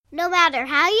No matter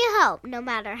how you hope, no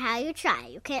matter how you try,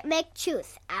 you can't make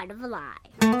truth out of a lie.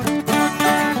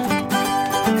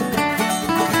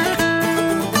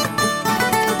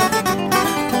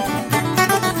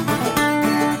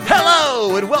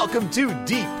 Hello, and welcome to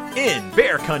Deep in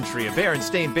Bear Country, a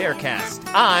Berenstain Bearcast.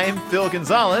 I'm Phil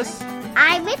Gonzalez.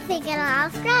 I'm Mitzi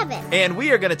Gonzalez Gravis. And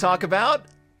we are going to talk about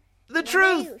the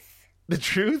truth. The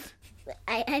truth?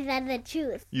 I said the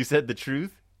truth. You said the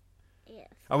truth? Yes.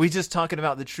 Are we just talking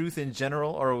about the truth in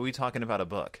general, or are we talking about a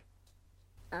book?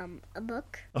 A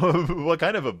book? What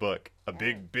kind of a book? A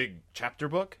big chapter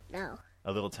book? No.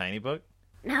 A little tiny book?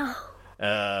 No.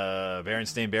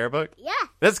 Berenstain Bear book? Yeah.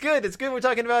 That's good. It's good we're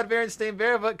talking about Berenstain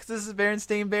Bear book, because this is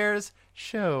Berenstain Bear's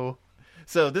show.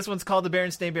 So this one's called the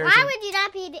Berenstain Bears. Why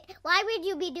would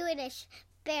you be doing a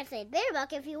Berenstain Bear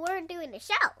book if you weren't doing the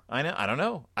show? I know. I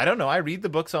don't know. I read the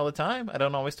books all the time. I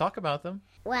don't always talk about them.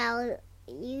 Well,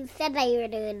 you said that you were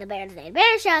doing the Berenstain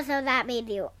Bear show, so that means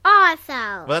you also.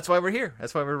 Well, that's why we're here.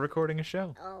 That's why we're recording a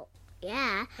show. Oh,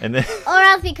 yeah. And then Or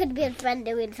else we could be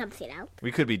doing something else.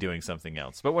 We could be doing something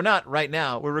else, but we're not right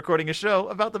now. We're recording a show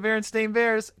about the Berenstain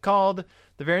Bears called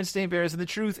The Berenstain Bears and the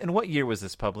Truth. And what year was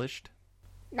this published?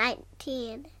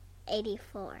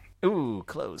 1984. Ooh,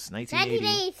 close.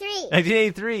 1983. 1983.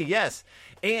 1983, yes.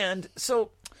 And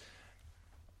so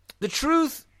the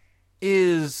truth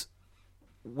is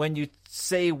when you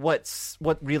say what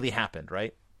really happened,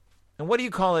 right? And what do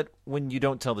you call it when you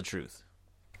don't tell the truth?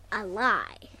 A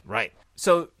lie. Right.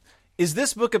 So is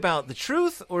this book about the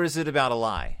truth or is it about a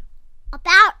lie?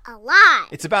 About a lie.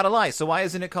 It's about a lie. So why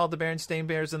isn't it called the Berenstain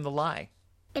Bears and the Lie?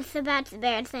 It's about the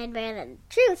Berenstain Bears and the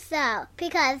truth, though,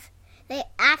 because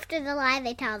after the lie,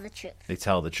 they tell the truth. They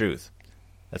tell the truth.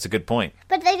 That's a good point.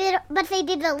 But they did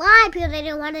the lie because they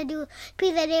didn't want to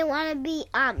be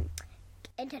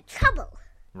into trouble.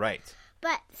 Right.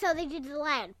 But so they did the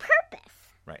lie on purpose.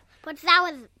 Right. But that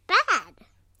was bad.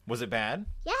 Was it bad?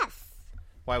 Yes.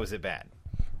 Why was it bad?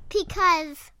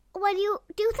 Because when you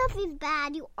do something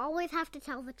bad, you always have to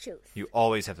tell the truth. You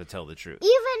always have to tell the truth.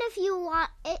 Even if you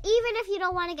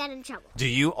don't want to get in trouble. Do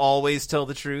you always tell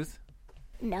the truth?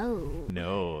 No.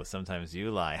 No, sometimes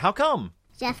you lie. How come?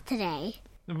 Just today.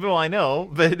 Well, I know,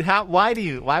 but why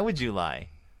would you lie?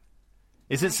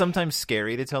 Is it sometimes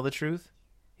scary to tell the truth?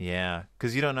 Yeah,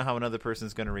 because you don't know how another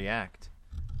person's going to react.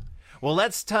 Well,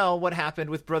 let's tell what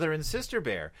happened with Brother and Sister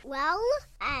Bear. Well,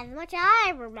 as much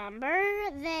I remember,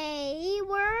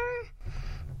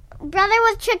 Brother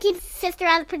was tricking Sister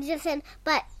out of position,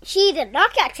 but she did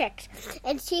not get tricked.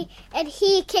 And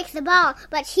he kicked the ball,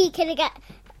 but she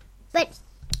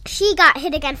got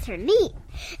hit against her knee.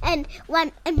 And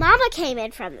Mama came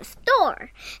in from the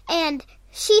store, and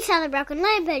she saw the broken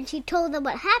lamp, and she told them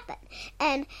what happened.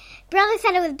 And Brother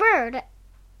said it was bird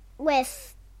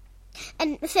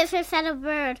and Sister said a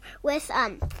bird with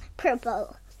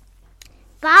purple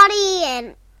body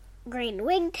and green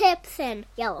wingtips and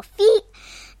yellow feet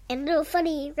and little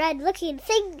funny red-looking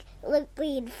feathers on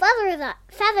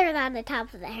the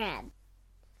top of the head.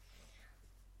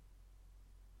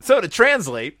 So to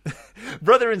translate,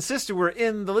 Brother and Sister were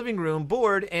in the living room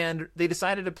bored, and they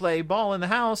decided to play ball in the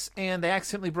house, and they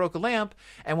accidentally broke a lamp.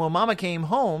 And when Mama came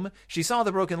home, she saw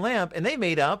the broken lamp, and they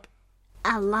made up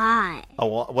a lie.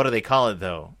 Oh, what do they call it,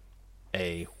 though?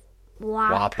 A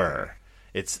Whopper.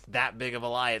 It's that big of a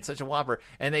lie. It's such a whopper.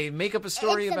 And they make up a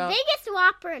story about... It's the biggest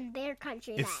whopper in Bear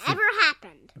Country that ever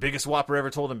happened. Biggest whopper ever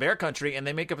told in Bear Country. And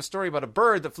they make up a story about a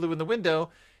bird that flew in the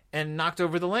window and knocked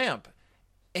over the lamp.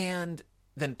 And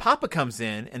then Papa comes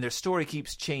in, and their story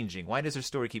keeps changing. Why does their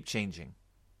story keep changing?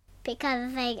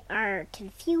 Because they are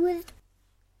confused.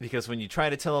 Because when you try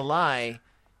to tell a lie,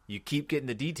 you keep getting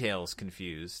the details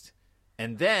confused.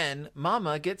 And then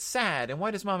Mama gets sad. And why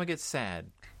does Mama get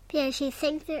sad? Because she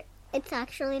thinks it's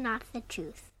actually not the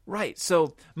truth. Right.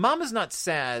 So Mama's not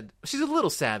sad. She's a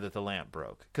little sad that the lamp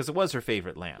broke because it was her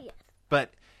favorite lamp. Yes.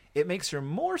 But it makes her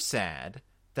more sad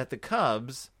that the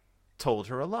Cubs told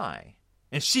her a lie.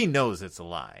 And she knows it's a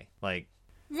lie. Like,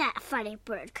 that funny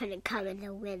bird couldn't come in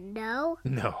the window.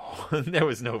 No, there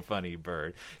was no funny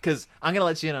bird. Because I'm going to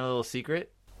let you in on a little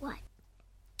secret. What?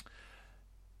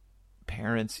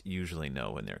 Parents usually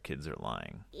know when their kids are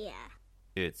lying. Yeah.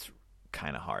 It's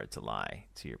kind of hard to lie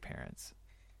to your parents.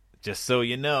 Just so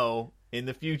you know, in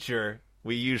the future,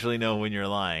 we usually know when you're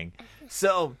lying.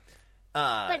 So,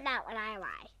 but not when I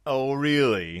lie. Oh,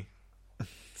 really?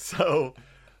 So,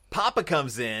 Papa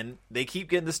comes in. They keep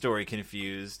getting the story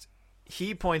confused.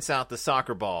 He points out the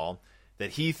soccer ball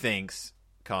that he thinks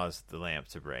caused the lamp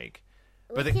to break.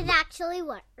 Which is actually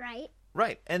what, right?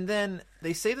 Right. And then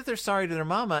they say that they're sorry to their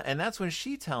mama, and that's when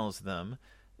she tells them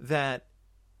that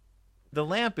the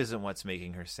lamp isn't what's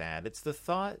making her sad. It's the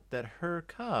thought that her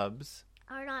cubs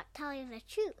are not telling the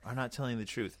truth. are not telling the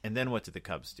truth. And then what did the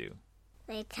cubs do?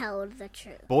 They told the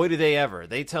truth. Boy, do they ever.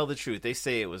 They tell the truth. They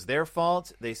say it was their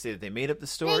fault. They say that they made up the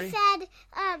story. They said,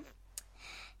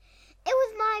 it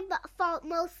was my fault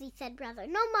mostly, said brother.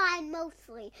 No, mine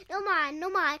mostly. No,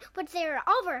 mine. But they're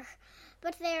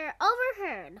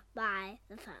overheard by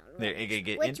the phone,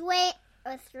 which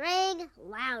rang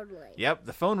loudly. Yep,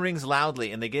 the phone rings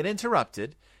loudly, and they get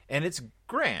interrupted, and it's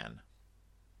Gran,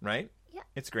 right? Yeah.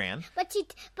 It's Gran.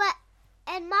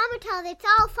 And Mama tells it's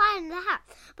all fine in the house.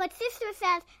 But Sister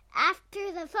says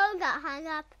after the phone got hung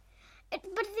up, but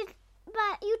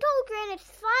you told Gran it's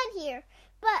fine here,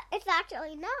 but it's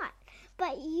actually not.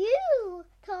 But you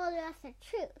told us the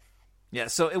truth. Yeah,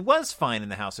 so it was fine in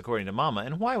the house according to Mama,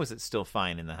 and why was it still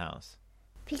fine in the house?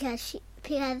 Because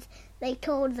they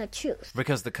told the truth.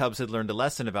 Because the cubs had learned a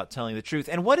lesson about telling the truth.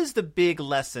 And what is the big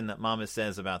lesson that Mama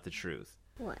says about the truth?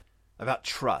 What? About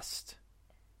trust.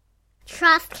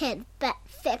 Trust can be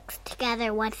fixed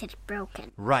together once it's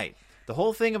broken. Right. The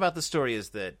whole thing about the story is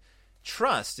that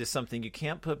trust is something you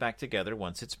can't put back together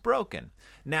once it's broken.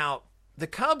 Now, the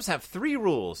cubs have 3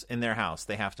 rules in their house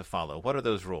they have to follow. What are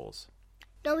those rules?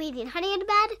 No eating honey in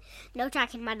bed, no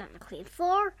tracking mud on the clean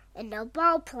floor, and no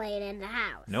ball playing in the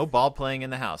house. No ball playing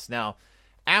in the house. Now,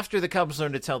 after the cubs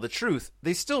learn to tell the truth,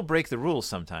 they still break the rules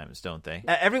sometimes, don't they?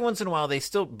 Every once in a while,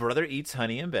 brother eats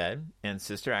honey in bed, and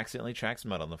sister accidentally tracks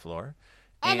mud on the floor.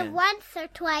 And once or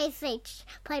twice they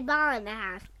play ball in the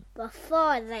house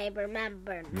before they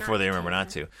remember not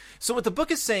to. So what the book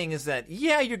is saying is that,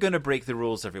 yeah, you're going to break the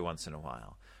rules every once in a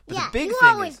while. But yeah, the big you thing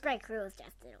always is, break rules,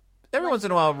 Justin. every once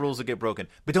in a while, rules will get broken.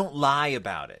 But don't lie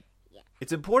about it. Yeah.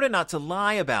 It's important not to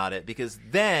lie about it because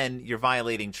then you're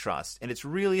violating trust. And it's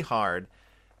really hard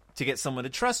to get someone to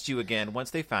trust you again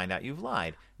once they find out you've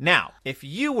lied. Now, if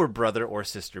you were brother or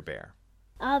sister bear.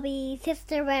 I'll be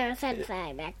Sister Bear since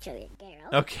I'm actually a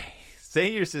girl. Okay.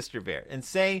 Say you're Sister Bear. And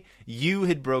say you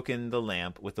had broken the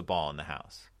lamp with the ball in the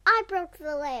house. I broke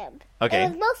the lamp. Okay. It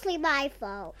was mostly my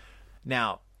fault.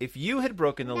 Now, if you had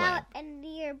broken the lamp. And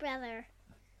your brother.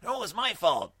 No, it was my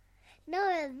fault. No,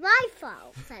 it was my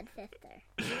fault, said Sister.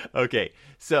 Okay.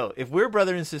 So, if we're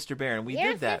brother and sister bear and we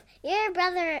did that. Your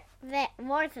brother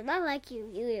more than I like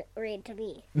you read to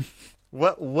me.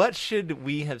 What should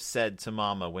we have said to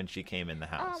Mama when she came in the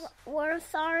house? We're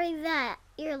sorry that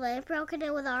your lamp broke and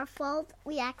it was our fault.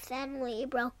 We accidentally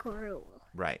broke a rule.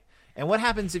 Right. And what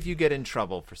happens if you get in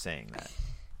trouble for saying that?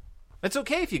 It's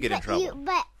okay if you get in trouble.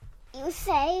 But you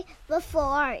say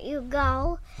before you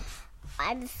go,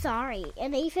 I'm sorry.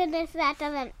 And even if that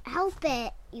doesn't help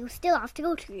it, you still have to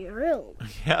go to your room.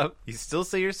 Yeah, you still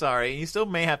say you're sorry, and you still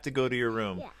may have to go to your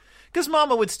room. Yeah. Because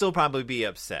Mama would still probably be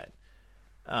upset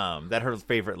that her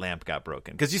favorite lamp got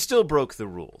broken. Because you still broke the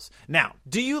rules. Now,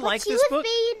 do you like this book?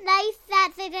 She was being nice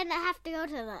that they didn't have to go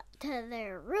to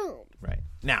their room. Right.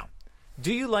 Now,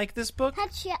 do you like this book?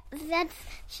 That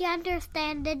she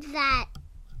understood that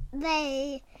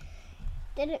they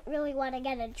didn't really want to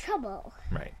get in trouble.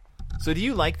 Right. So do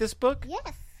you like this book?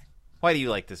 Yes. Why do you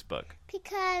like this book?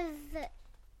 Because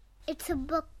it's a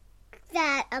book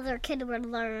that other kids would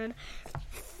learn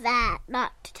that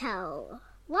not to tell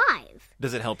lies.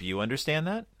 Does it help you understand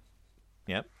that?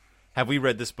 Yep. Have we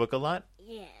read this book a lot?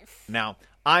 Yes. Now,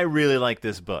 I really like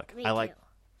this book. Me I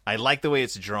too. like the way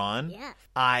it's drawn. Yes.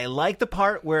 I like the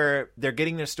part where they're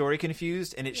getting their story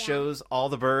confused and it shows all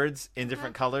the birds in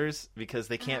different colors because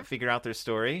they can't figure out their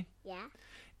story. Yeah.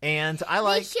 And I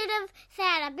like... They should have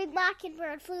said a big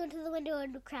mockingbird flew into the window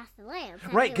and crashed the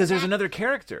lamp. Right, because there's another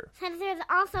character. Since there's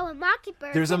also a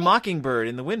mockingbird. There's a mockingbird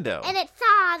in the window. And it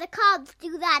saw the cubs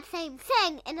do that same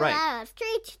thing in the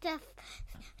street to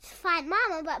find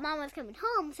Mama, but Mama's coming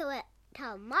home, so it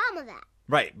told Mama that.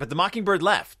 Right, but the mockingbird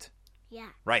left. Yeah.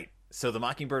 Right, so the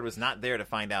mockingbird was not there to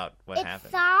find out what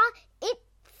happened. It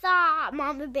saw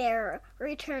Mama Bear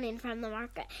returning from the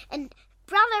market, and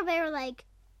Brother Bear was like,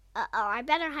 I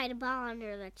better hide a ball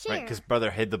under the chair. Right, because brother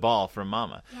hid the ball from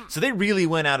Mama. Yeah. So they really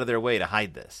went out of their way to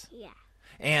hide this. Yeah.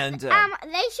 And they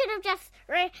should have just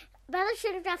Brother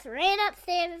should have just ran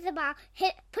upstairs with the ball,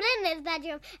 put it in his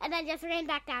bedroom, and then just ran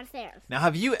back downstairs. Now,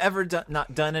 have you ever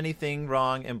not done anything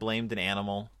wrong and blamed an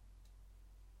animal?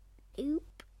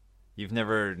 Oop. You've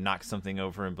never knocked something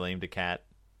over and blamed a cat?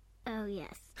 Oh,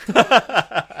 yes.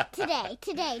 Today.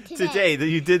 Today,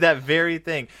 you did that very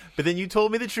thing. But then you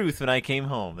told me the truth when I came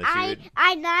home.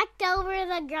 I knocked over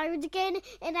the garbage can,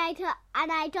 and I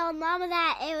told Mama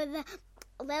that it was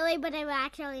Lily, but it was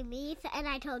actually me, and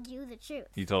I told you the truth.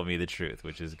 You told me the truth,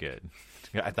 which is good.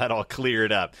 That all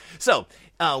cleared up. So,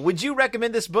 would you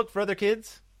recommend this book for other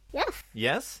kids? Yes.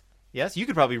 Yes? Yes, you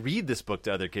could probably read this book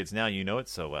to other kids now. You know it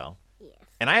so well. Yes.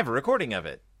 And I have a recording of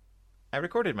it. I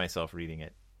recorded myself reading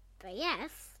it. But yes.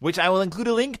 Which I will include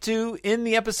a link to in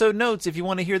the episode notes if you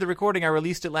want to hear the recording. I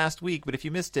released it last week, but if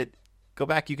you missed it, go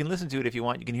back. You can listen to it if you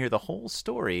want. You can hear the whole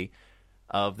story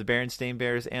of the Berenstain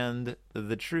Bears and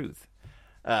the truth.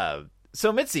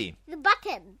 So, Mitzi. The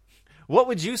button. What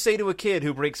would you say to a kid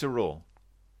who breaks a rule?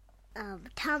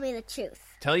 Tell me the truth.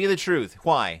 Tell you the truth.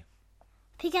 Why?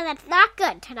 Because it's not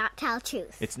good to not tell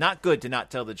truth. It's not good to not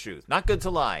tell the truth. Not good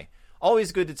to lie.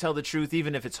 Always good to tell the truth,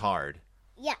 even if it's hard.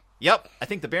 Yeah. Yep. I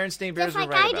think the Berenstain Bears Just were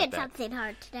like right I about did that. something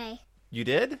hard today. You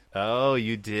did? Oh,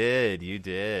 you did. You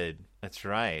did. That's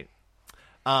right.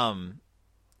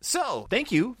 So,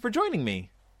 thank you for joining me.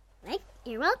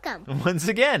 You're welcome. Once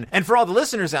again. And for all the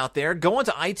listeners out there, go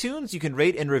onto iTunes. You can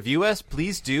rate and review us.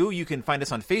 Please do. You can find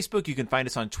us on Facebook. You can find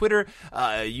us on Twitter.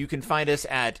 You can find us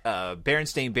at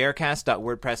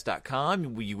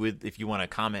berenstainbearcast.wordpress.com. If you want to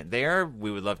comment there, we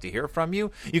would love to hear from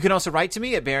you. You can also write to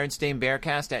me at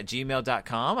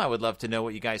berenstainbearcast@gmail.com. I would love to know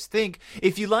what you guys think.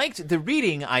 If you liked the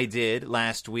reading I did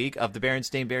last week of the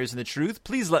Berenstain Bears and the Truth,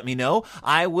 please let me know.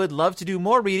 I would love to do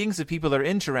more readings if people are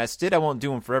interested. I won't do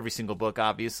them for every single book,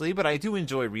 obviously, but I do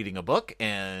enjoy reading a book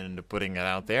and putting it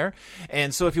out there.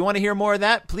 And so if you want to hear more of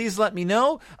that, please let me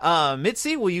know.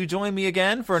 Mitzi, will you join me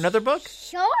again for another book?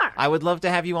 Sure. I would love to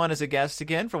have you on as a guest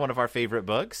again for one of our favorite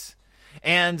books.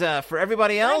 And for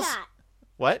everybody else... Why not?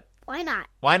 What? Why not?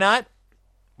 Why not?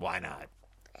 Why not?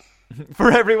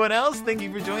 For everyone else, thank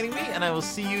you for joining me, and I will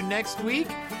see you next week.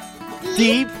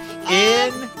 Deep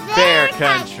in Bear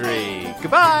Country.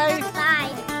 Goodbye. Bye.